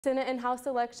Senate and House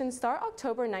elections start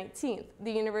October 19th.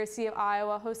 The University of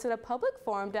Iowa hosted a public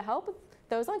forum to help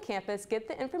those on campus get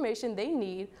the information they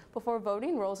need before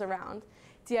voting rolls around.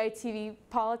 DITV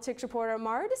politics reporter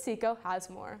Mara DeSico has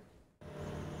more.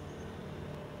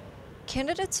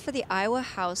 Candidates for the Iowa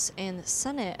House and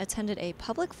Senate attended a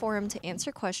public forum to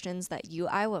answer questions that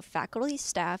UIowa faculty,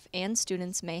 staff, and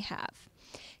students may have.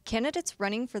 Candidates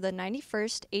running for the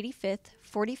 91st, 85th,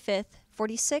 45th,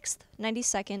 46th,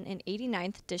 92nd, and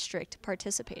 89th district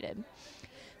participated.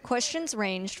 Questions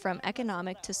ranged from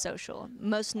economic to social,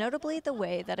 most notably the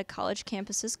way that a college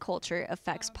campus's culture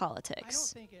affects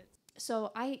politics.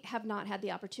 So I have not had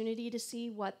the opportunity to see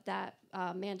what that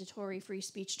mandatory free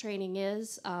speech training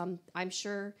is. I'm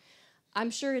sure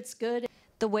it's good.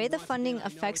 The way the funding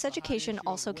affects education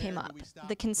also came up.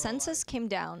 The consensus came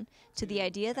down to the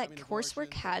idea that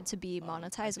coursework had to be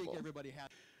monetizable.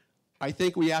 I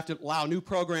think we have to allow new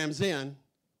programs in,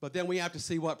 but then we have to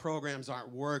see what programs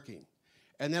aren't working.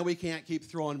 And then we can't keep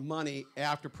throwing money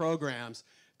after programs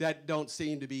that don't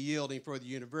seem to be yielding for the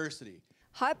university.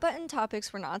 Hot-button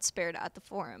topics were not spared at the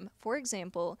forum. For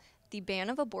example, the ban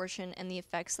of abortion and the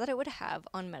effects that it would have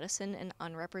on medicine and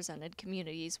unrepresented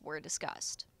communities were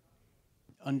discussed.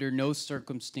 Under no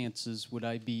circumstances would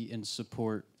I be in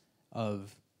support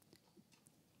of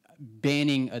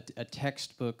banning a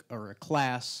textbook or a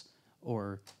class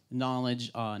or knowledge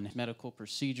on medical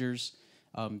procedures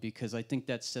because I think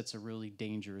that sets a really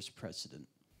dangerous precedent.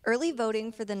 Early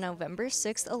voting for the November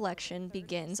 6th election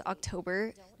begins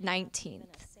October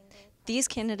 19th. These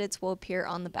candidates will appear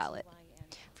on the ballot.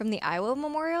 From the Iowa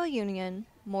Memorial Union,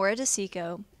 Mara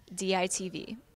DeSico, DITV.